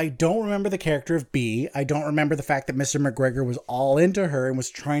know what? I don't remember the character of Bee. I don't remember the fact that Mr. McGregor was all into her and was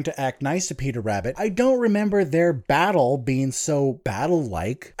trying to act nice to Peter Rabbit. I don't remember their battle being so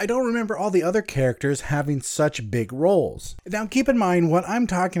battle-like. I don't remember all the other characters having such big roles. Now keep in mind, what I'm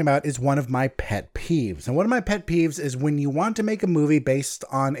talking about is one of my pet peeves. And one of my pet peeves is when you want to make a movie based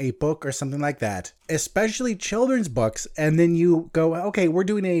on a book or something like that, especially children's books, and then you go, okay, we're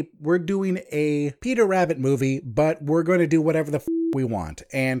doing a Peter Rabbit movie, but we're going to do whatever the we want,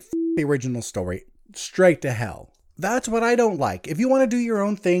 and the original story straight to hell. That's what I don't like. If you want to do your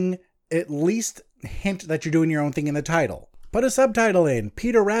own thing, at least hint that you're doing your own thing in the title. Put a subtitle in,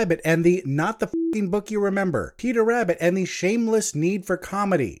 Peter Rabbit and the not the book you remember, Peter Rabbit and the shameless need for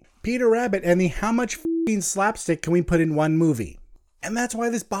comedy, Peter Rabbit and the how much slapstick can we put in one movie. And that's why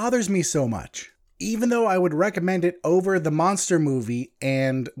this bothers me so much. Even though I would recommend it over the Monster movie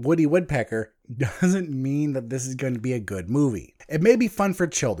and Woody Woodpecker, doesn't mean that this is going to be a good movie. It may be fun for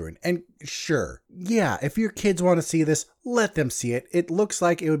children, and sure, yeah, if your kids want to see this, let them see it. It looks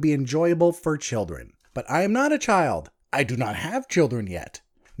like it would be enjoyable for children. But I am not a child. I do not have children yet.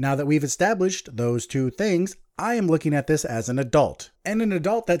 Now that we've established those two things, I am looking at this as an adult, and an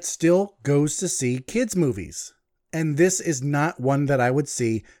adult that still goes to see kids' movies. And this is not one that I would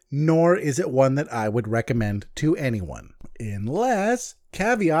see, nor is it one that I would recommend to anyone. Unless,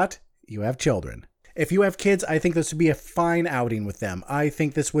 caveat, you have children. If you have kids, I think this would be a fine outing with them. I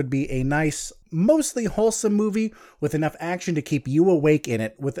think this would be a nice, mostly wholesome movie with enough action to keep you awake in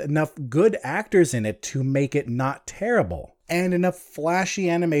it, with enough good actors in it to make it not terrible, and enough flashy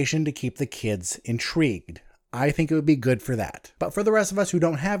animation to keep the kids intrigued. I think it would be good for that. But for the rest of us who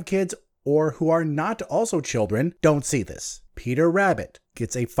don't have kids, or who are not also children, don't see this. Peter Rabbit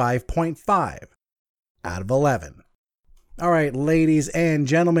gets a 5.5 out of 11. All right, ladies and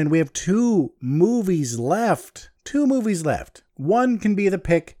gentlemen, we have 2 movies left. 2 movies left. One can be the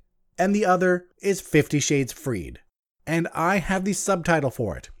pick, and the other is 50 Shades Freed. And I have the subtitle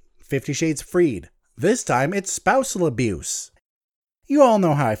for it. 50 Shades Freed. This time it's spousal abuse. You all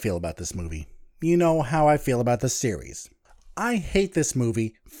know how I feel about this movie. You know how I feel about this series. I hate this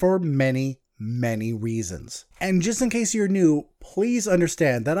movie for many, many reasons. And just in case you're new, please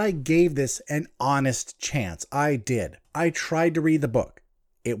understand that I gave this an honest chance. I did. I tried to read the book.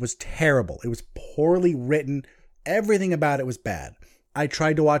 It was terrible. It was poorly written. Everything about it was bad. I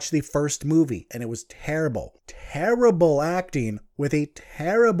tried to watch the first movie, and it was terrible. Terrible acting with a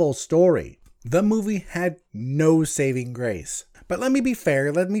terrible story. The movie had no saving grace. But let me be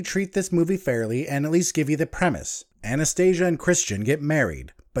fair, let me treat this movie fairly and at least give you the premise. Anastasia and Christian get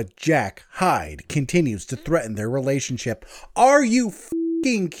married, but Jack Hyde continues to threaten their relationship. Are you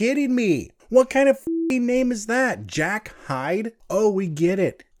f***ing kidding me? What kind of f***ing name is that? Jack Hyde? Oh, we get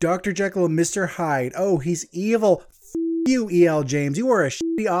it. Dr. Jekyll and Mr. Hyde. Oh, he's evil. F*** you, E.L. James. You are a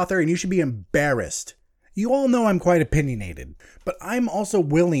shitty author and you should be embarrassed. You all know I'm quite opinionated, but I'm also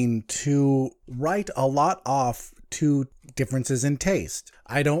willing to write a lot off to differences in taste.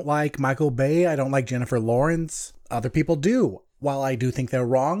 I don't like Michael Bay. I don't like Jennifer Lawrence. Other people do. While I do think they're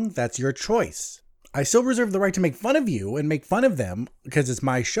wrong, that's your choice. I still reserve the right to make fun of you and make fun of them because it's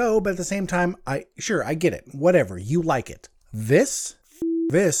my show, but at the same time, I get it. Whatever. You like it. This,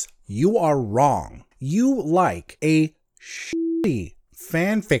 you are wrong. You like a shitty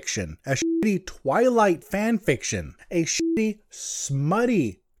fan fiction, a shitty Twilight fan fiction, a shitty,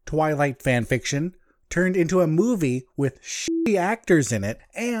 smutty Twilight fan fiction turned into a movie with shitty actors in it,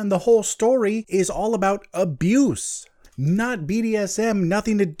 and the whole story is all about abuse. Not BDSM,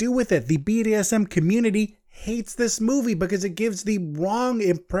 nothing to do with it. The BDSM community hates this movie because it gives the wrong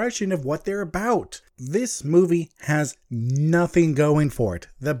impression of what they're about. This movie has nothing going for it.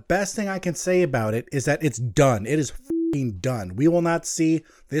 The best thing I can say about it is that it's done. It is f***ing done. We will not see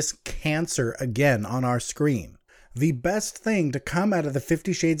this cancer again on our screen. The best thing to come out of the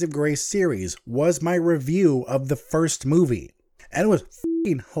 50 Shades of Grey series was my review of the first movie. And it was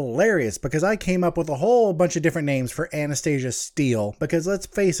f***ing hilarious because I came up with a whole bunch of different names for Anastasia Steele because let's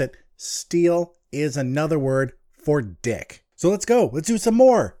face it, Steele is another word for dick. So let's go. Let's do some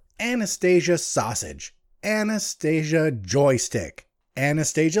more. Anastasia Sausage. Anastasia Joystick.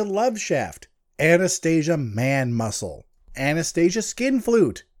 Anastasia Love Shaft. Anastasia Man Muscle. Anastasia Skin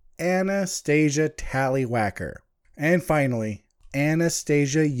Flute. Anastasia Tallywhacker. And finally,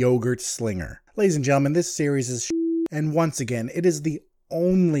 Anastasia Yogurt Slinger. Ladies and gentlemen, this series is and once again, it is the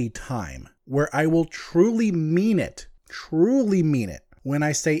only time where I will truly mean it when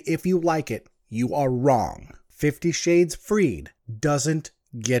I say if you like it, you are wrong. 50 Shades Freed doesn't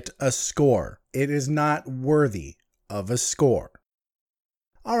get a score. It is not worthy of a score.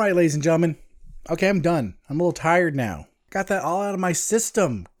 All right, ladies and gentlemen. Okay, I'm done. I'm a little tired now. Got that all out of my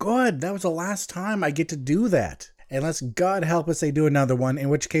system. Good. That was the last time I get to do that. Unless God help us they do another one, in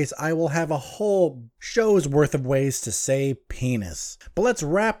which case I will have a whole show's worth of ways to say penis. But let's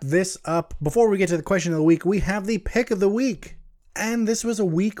wrap this up. Before we get to the question of the week, we have the pick of the week. And this was a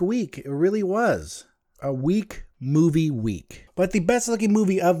weak week. It really was. A weak movie week. But the best looking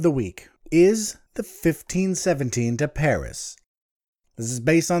movie of the week is The 1517 to Paris. This is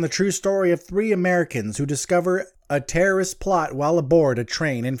based on the true story of 3 Americans who discover a terrorist plot while aboard a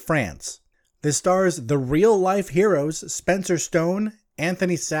train in France. This stars the real-life heroes Spencer Stone,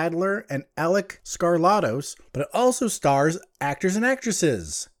 Anthony Sadler, and Alec Skarlatos, but it also stars actors and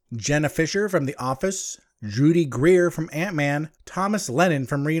actresses. Jenna Fisher from The Office, Judy Greer from Ant-Man, Thomas Lennon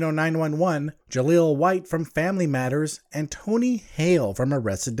from Reno 911, Jaleel White from Family Matters, and Tony Hale from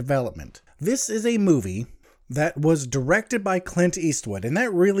Arrested Development. This is a movie that was directed by Clint Eastwood, and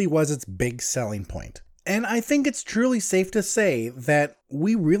that really was its big selling point. And I think it's truly safe to say that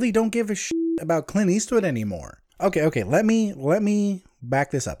we really don't give a shit about Clint Eastwood anymore. Okay, let me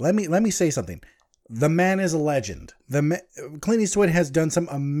back this up. Let me say something. The man is a legend. Clint Eastwood has done some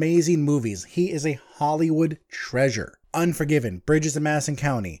amazing movies. He is a Hollywood treasure. Unforgiven, Bridges of Madison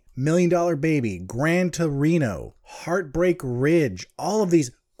County, $1 Million Baby, Gran Torino, Heartbreak Ridge, all of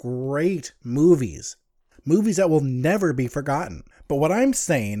these great movies. Movies that will never be forgotten. But what I'm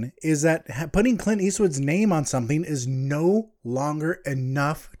saying is that putting Clint Eastwood's name on something is no longer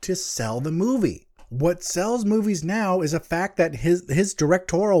enough to sell the movie. What sells movies now is a fact that his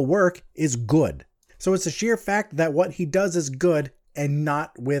directorial work is good. So it's a sheer fact that what he does is good and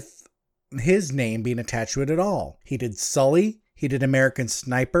not with his name being attached to it at all. He did Sully. He did American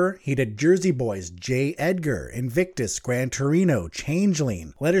Sniper. He did Jersey Boys, J. Edgar, Invictus, Gran Torino,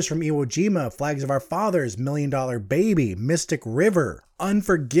 Changeling, Letters from Iwo Jima, Flags of Our Fathers, $1 Million Baby, Mystic River,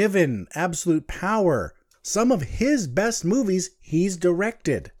 Unforgiven, Absolute Power. Some of his best movies he's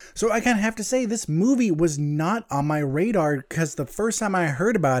directed. So I kind of have to say this movie was not on my radar because the first time I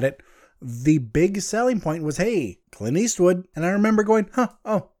heard about it, the big selling point was, hey, Clint Eastwood. And I remember going,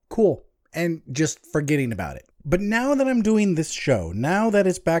 oh, cool. And just forgetting about it. But now that I'm doing this show, now that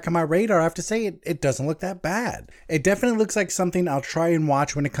it's back on my radar, I have to say it doesn't look that bad. It definitely looks like something I'll try and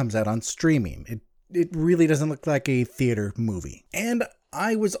watch when it comes out on streaming. It really doesn't look like a theater movie. And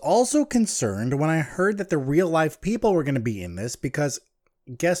I was also concerned when I heard that the real life people were going to be in this because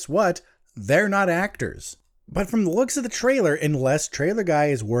guess what? They're not actors. But from the looks of the trailer, unless Trailer Guy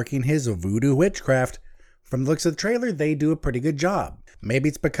is working his voodoo witchcraft, from the looks of the trailer, they do a pretty good job. Maybe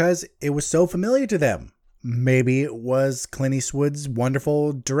it's because it was so familiar to them. Maybe it was Clint Eastwood's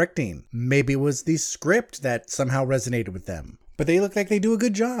wonderful directing. Maybe it was the script that somehow resonated with them. But they look like they do a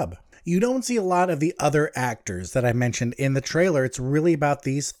good job. You don't see a lot of the other actors that I mentioned in the trailer. It's really about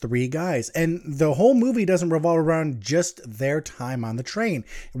these three guys. And the whole movie doesn't revolve around just their time on the train.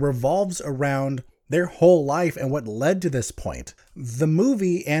 It revolves around their whole life and what led to this point. The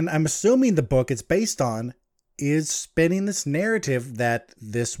movie, and I'm assuming the book it's based on, is spinning this narrative that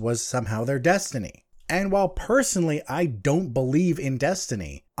this was somehow their destiny. And while personally I don't believe in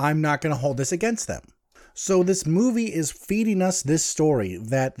destiny, I'm not going to hold this against them. So this movie is feeding us this story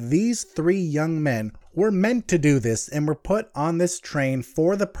that these three young men were meant to do this and were put on this train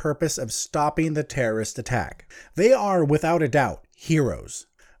for the purpose of stopping the terrorist attack. They are, without a doubt, heroes.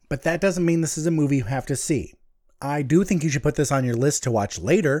 But that doesn't mean this is a movie you have to see. I do think you should put this on your list to watch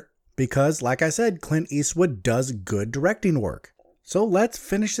later because, like I said, Clint Eastwood does good directing work. So let's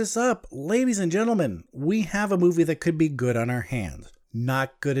finish this up. Ladies and gentlemen, we have a movie that could be good on our hands.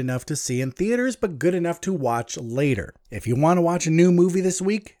 Not good enough to see in theaters, but good enough to watch later. If you want to watch a new movie this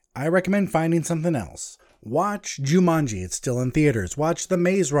week, I recommend finding something else. Watch Jumanji, it's still in theaters. Watch The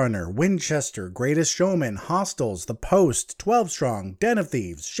Maze Runner, Winchester, Greatest Showman, Hostels, The Post, 12 Strong, Den of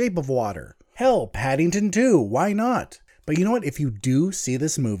Thieves, Shape of Water. Hell, Paddington 2, why not? But you know what? If you do see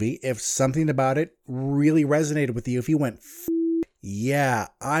this movie, if something about it really resonated with you, if you went, yeah,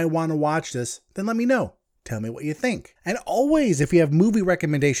 I want to watch this, then let me know. Tell me what you think. And always, if you have movie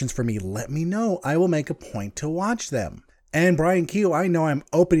recommendations for me, let me know. I will make a point to watch them. And Brian Q, I know I'm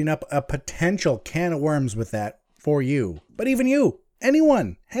opening up a potential can of worms with that for you. But even you,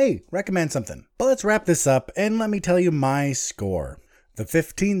 anyone, hey, recommend something. But let's wrap this up and let me tell you my score. The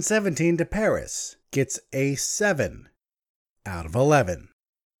 1517 to Paris gets a 7 out of 11.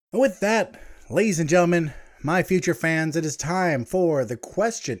 And with that, ladies and gentlemen, my future fans, it is time for the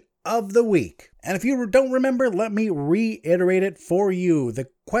question of the week. And if you don't remember, let me reiterate it for you. The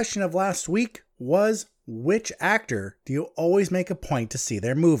question of last week was, which actor do you always make a point to see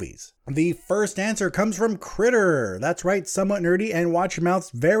their movies? The first answer comes from Critter. That's right, Somewhat Nerdy and Watch Your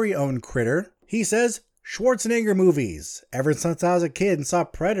Mouth's very own Critter. He says, Schwarzenegger movies. Ever since I was a kid and saw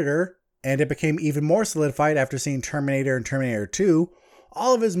Predator, and it became even more solidified after seeing Terminator and Terminator 2,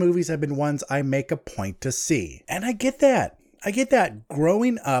 all of his movies have been ones I make a point to see. And I get that.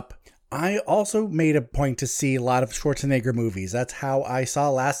 Growing up, I also made a point to see a lot of Schwarzenegger movies. That's how I saw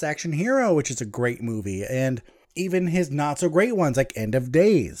Last Action Hero, which is a great movie, and even his not so great ones like End of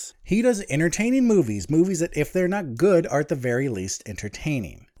Days. He does entertaining movies that if they're not good are at the very least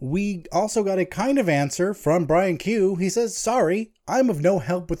entertaining. We also got a kind of answer from Brian Q. He says, sorry, I'm of no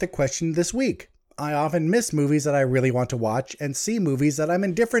help with the question this week. I often miss movies that I really want to watch and see movies that I'm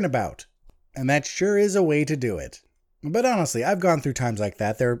indifferent about. And that sure is a way to do it. But honestly, I've gone through times like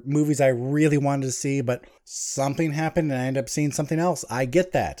that. There are movies I really wanted to see, but something happened and I ended up seeing something else. I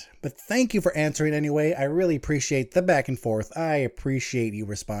get that. But thank you for answering anyway. I really appreciate the back and forth. I appreciate you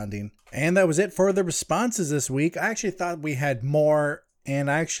responding. And that was it for the responses this week. I actually thought we had more, and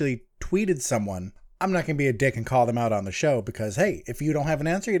I actually tweeted someone. I'm not going to be a dick and call them out on the show because, hey, if you don't have an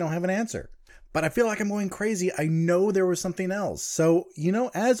answer, you don't have an answer. But I feel like I'm going crazy. I know there was something else. So,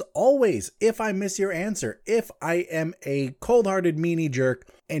 as always, if I miss your answer, if I am a cold-hearted meanie jerk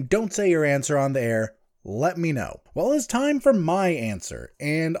and don't say your answer on the air, let me know. Well, it's time for my answer.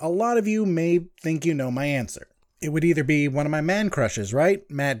 And a lot of you may think you know my answer. It would either be one of my man crushes, right?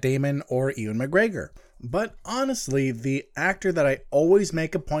 Matt Damon or Ewan McGregor. But honestly, the actor that I always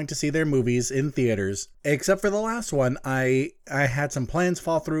make a point to see their movies in theaters, except for the last one, I had some plans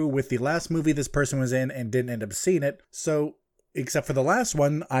fall through with the last movie this person was in and didn't end up seeing it. So, except for the last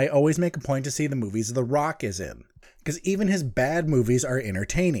one, I always make a point to see the movies The Rock is in. Because even his bad movies are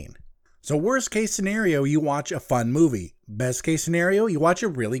entertaining. So worst case scenario, you watch a fun movie. Best case scenario, you watch a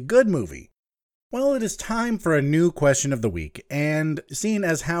really good movie. Well, it is time for a new question of the week. And seeing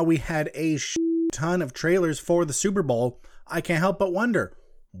as how we had a ton of trailers for the Super Bowl, I can't help but wonder,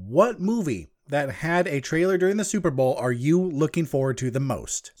 what movie that had a trailer during the Super Bowl are you looking forward to the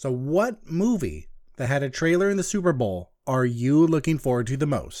most? So what movie that had a trailer in the Super Bowl are you looking forward to the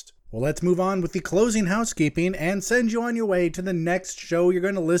most? Well, let's move on with the closing housekeeping and send you on your way to the next show you're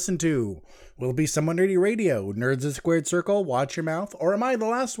going to listen to. Will it be Somewhat Nerdy Radio, Nerds of the Squared Circle, Watch Your Mouth, or am I the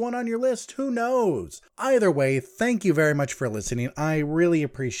last one on your list? Who knows? Either way, thank you very much for listening. I really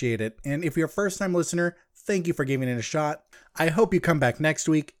appreciate it. And if you're a first-time listener, thank you for giving it a shot. I hope you come back next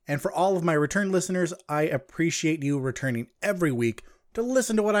week. And for all of my return listeners, I appreciate you returning every week to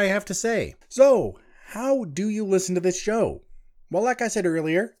listen to what I have to say. So, how do you listen to this show? Well, like I said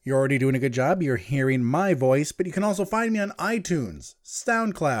earlier, you're already doing a good job. You're hearing my voice, but you can also find me on iTunes,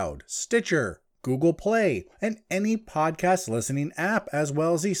 SoundCloud, Stitcher, Google Play, and any podcast listening app, as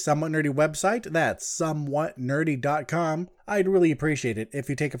well as the Somewhat Nerdy website. That's somewhatnerdy.com. I'd really appreciate it if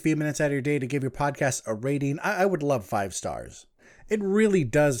you take a few minutes out of your day to give your podcast a rating. I would love 5 stars. It really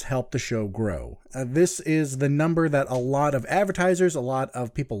does help the show grow. This is the number that a lot of advertisers, a lot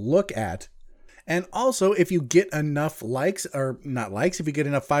of people look at. And also, if you get enough likes, or not likes, if you get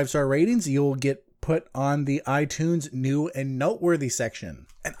enough 5-star ratings, you'll get put on the iTunes new and noteworthy section.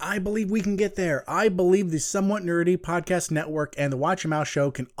 And I believe we can get there. I believe the Somewhat Nerdy Podcast Network and the Watch Your Mouth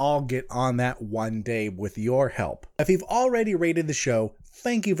Show can all get on that one day with your help. If you've already rated the show,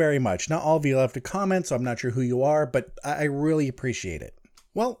 thank you very much. Not all of you left a comment, so I'm not sure who you are, but I really appreciate it.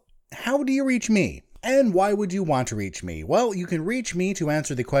 Well, how do you reach me? And why would you want to reach me? Well, you can reach me to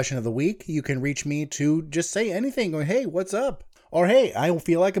answer the question of the week. You can reach me to just say anything. Or, hey, what's up? Or, hey, I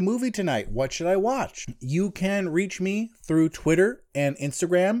feel like a movie tonight. What should I watch? You can reach me through Twitter and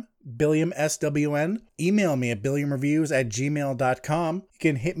Instagram, BilliamSWN. Email me at billiamreviews@gmail.com. You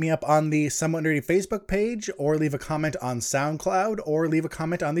can hit me up on the Somewhat Nerdy Facebook page, or leave a comment on SoundCloud, or leave a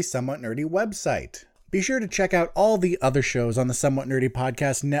comment on the Somewhat Nerdy website. Be sure to check out all the other shows on the Somewhat Nerdy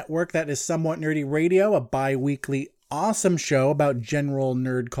Podcast Network. That is Somewhat Nerdy Radio, a bi-weekly awesome show about general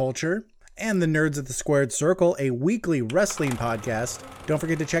nerd culture. And the Nerds of the Squared Circle, a weekly wrestling podcast. Don't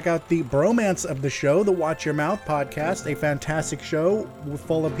forget to check out the bromance of the show, the Watch Your Mouth podcast, a fantastic show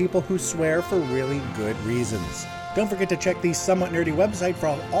full of people who swear for really good reasons. Don't forget to check the Somewhat Nerdy website for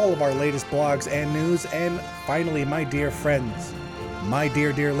all of our latest blogs and news. And finally, my dear friends, my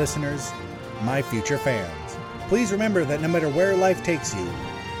dear listeners, my future fans, please remember that no matter where life takes you,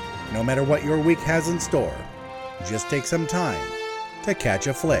 no matter what your week has in store, just take some time to catch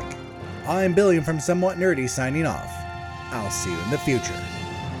a flick. I'm Billiam from Somewhat Nerdy signing off. I'll see you in the future.